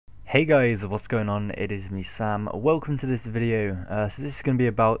Hey guys, what's going on? It is me, Sam. Welcome to this video. So this is going to be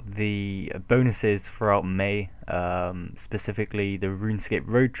about the bonuses throughout May, specifically the RuneScape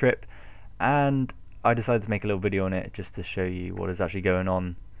Roadtrip, and I decided to make a little video on it just to show you what is actually going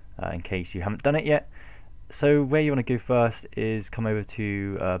on in case you haven't done it yet. So where you want to go first is come over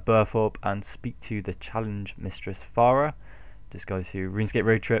to Burthorpe and speak to the challenge mistress Farah. Just go to RuneScape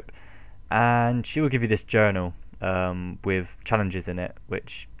Roadtrip and she will give you this journal with challenges in it,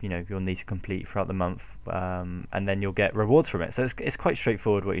 which you'll need to complete throughout the month, and then you'll get rewards from it. So it's quite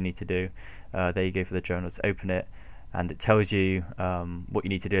straightforward what you need to do. There you go for the journal. Just open it, and it tells you what you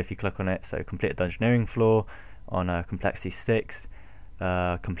need to do if you click on it. So complete a dungeoneering floor on complexity 6,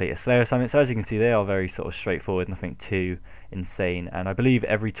 complete a Slayer assignment. So as you can see, they are very sort of straightforward, nothing too insane. And I believe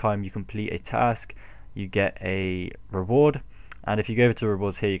every time you complete a task, you get a reward. And if you go over to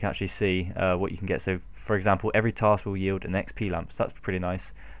rewards here, you can actually see what you can get. So for example, every task will yield an XP lamp, so that's pretty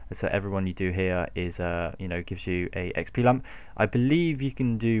nice. And so every one you do here is gives you a XP lamp. I believe you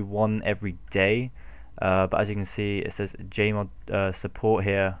can do one every day, but as you can see, it says JMod support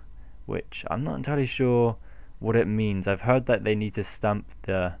here, which I'm not entirely sure what it means. I've heard that they need to stamp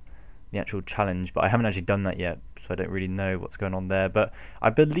the actual challenge, but I haven't actually done that yet, so I don't really know what's going on there. But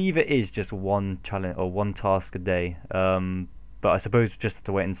I believe it is just one challenge or one task a day. But I suppose just have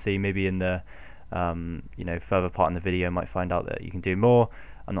to wait and see. Maybe in the further part in the video, might find out that you can do more.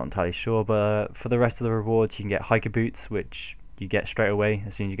 I'm not entirely sure. But for the rest of the rewards, you can get hiker boots, which you get straight away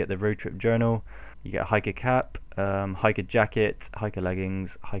as soon as you get the road trip journal. You get a hiker cap, hiker jacket, hiker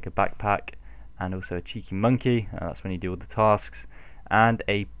leggings, hiker backpack, and also a cheeky monkey. That's when you do all the tasks, and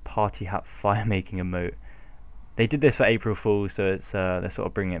a party hat fire making emote. They did this for April Fool's, so it's they're sort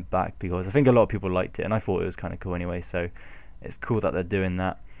of bringing it back because I think a lot of people liked it, and I thought it was kind of cool anyway. So it's cool that they're doing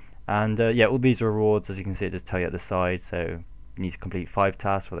that. And yeah, all these rewards, as you can see, it just tell you at the side. So you need to complete 5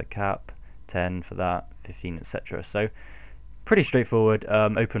 tasks for the cap, 10 for that, 15, etc. So pretty straightforward,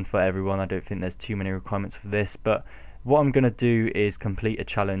 open for everyone. I don't think there's too many requirements for this, but what I'm going to do is complete a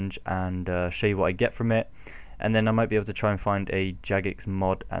challenge and show you what I get from it. And then I might be able to try and find a Jagex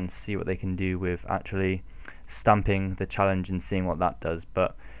mod and see what they can do with actually stamping the challenge and seeing what that does.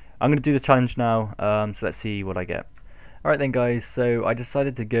 But I'm going to do the challenge now, so let's see what I get. Alright then guys, so I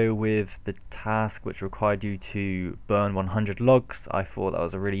decided to go with the task which required you to burn 100 logs. I thought that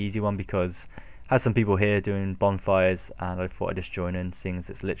was a really easy one because I had some people here doing bonfires, and I thought I'd just join in, seeing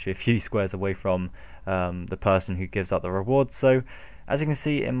as it's literally a few squares away from the person who gives out the reward. So as you can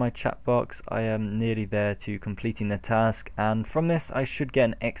see in my chat box, I am nearly there to completing the task, and from this I should get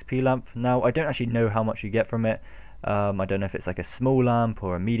an XP lamp. Now I don't actually know how much you get from it. I don't know if it's like a small lamp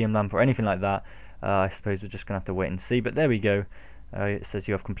or a medium lamp or anything like that. I suppose we're just going to have to wait and see, but there we go. It says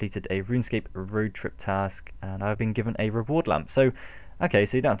you have completed a RuneScape road trip task, and I've been given a reward lamp. So, okay,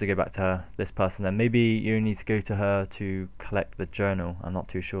 so you don't have to go back to her, this person then. Maybe you need to go to her to collect the journal. I'm not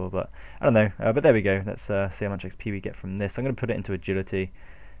too sure, but I don't know. But there we go. Let's see how much XP we get from this. I'm going to put it into agility,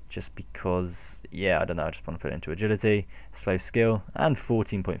 just because, yeah, I don't know. I just want to put it into agility, slow skill, and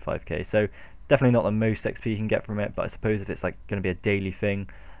 14.5k. So definitely not the most XP you can get from it, but I suppose if it's like going to be a daily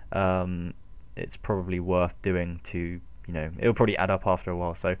thing, it's probably worth doing to, it'll probably add up after a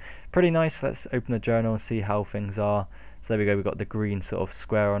while. So pretty nice. Let's open the journal and see how things are. So there we go, we've got the green sort of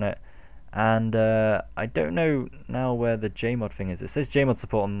square on it, and I don't know now where the JMod thing is. It says JMod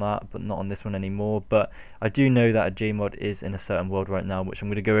support on that, but not on this one anymore. But I do know that a JMod is in a certain world right now, which I'm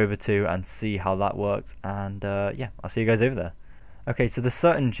going to go over to and see how that works. And yeah, I'll see you guys over there. Okay, so the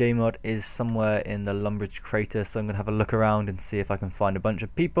certain JMod is somewhere in the Lumbridge crater, so I'm going to have a look around and see if I can find a bunch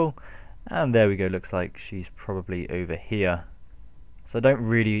of people. And there we go, looks like she's probably over here. So I don't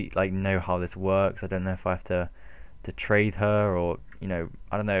really know how this works. I don't know if I have to trade her, or I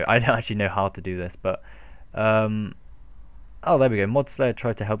don't know. I don't actually know how to do this, but oh, there we go. Mod Slayer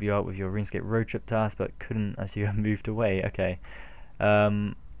tried to help you out with your RuneScape road trip task, but couldn't as you have moved away. Okay,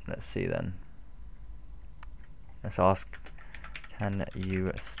 let's see then. Let's ask, can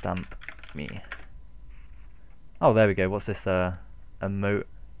you stamp me? Oh, there we go. What's this emote?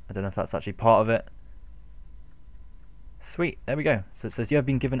 I don't know if that's actually part of it. Sweet, there we go. So it says you have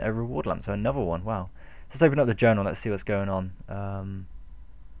been given a reward lamp, so another one. Wow. Let's open up the journal, let's see what's going on.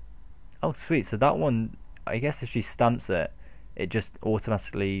 Oh sweet, so that one, I guess if she stamps it, it just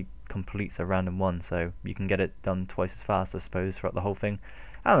automatically completes a random one, so you can get it done twice as fast, I suppose, throughout the whole thing.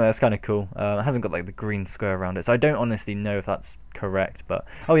 I don't know, that's kind of cool. It hasn't got the green square around it, so I don't honestly know if that's correct, but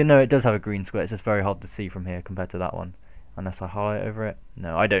oh yeah, no, it does have a green square. It's just very hard to see from here compared to that one, unless I highlight over it.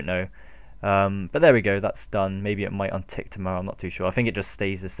 No, I don't know. But there we go, that's done. Maybe it might untick tomorrow, I'm not too sure. I think it just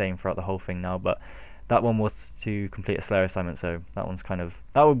stays the same throughout the whole thing now, but that one was to complete a Slayer assignment, so that one's kind of,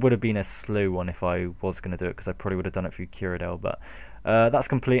 that would have been a slow one if I was going to do it, because I probably would have done it through Curadale, but that's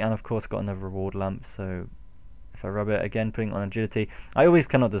complete, and of course got another reward lamp. So if I rub it again, putting it on agility, I always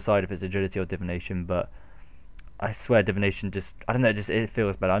cannot decide if it's agility or divination, but I swear divination just, I don't know, just it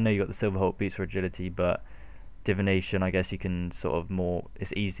feels better. I know you got the silver Hulk boots for agility, but divination, I guess you can sort of more,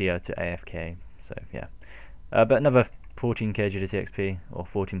 it's easier to AFK, so yeah. But another 14k agility XP, or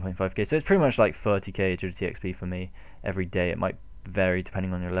 14.5k, so it's pretty much like 30k agility XP for me every day. It might vary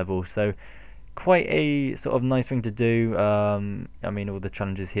depending on your level, so quite a sort of nice thing to do. I mean, all the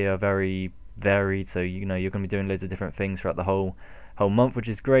challenges here are very varied, so you know you're going to be doing loads of different things throughout the whole month, which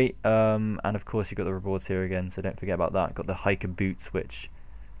is great. And of course you've got the rewards here again, so don't forget about that. Got the hiker boots, which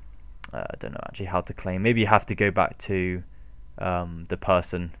I don't know actually how to claim. Maybe you have to go back to the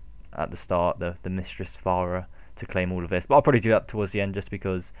person at the start, the Mistress Farah, to claim all of this, but I'll probably do that towards the end just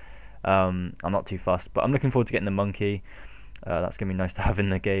because I'm not too fussed. But I'm looking forward to getting the monkey. That's gonna be nice to have in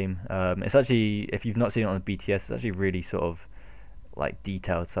the game. It's actually, if you've not seen it on the BTS, it's actually really sort of like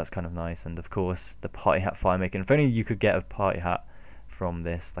detailed, so that's kind of nice. And of course the party hat fire making, if only you could get a party hat from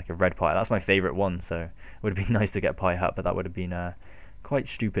this, like a red party. That's my favorite one, so it would have been nice to get a party hat, but that would have been quite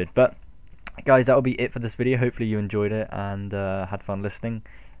stupid. But guys, that will be it for this video. Hopefully you enjoyed it and had fun listening,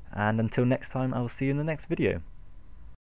 and until next time, I will see you in the next video.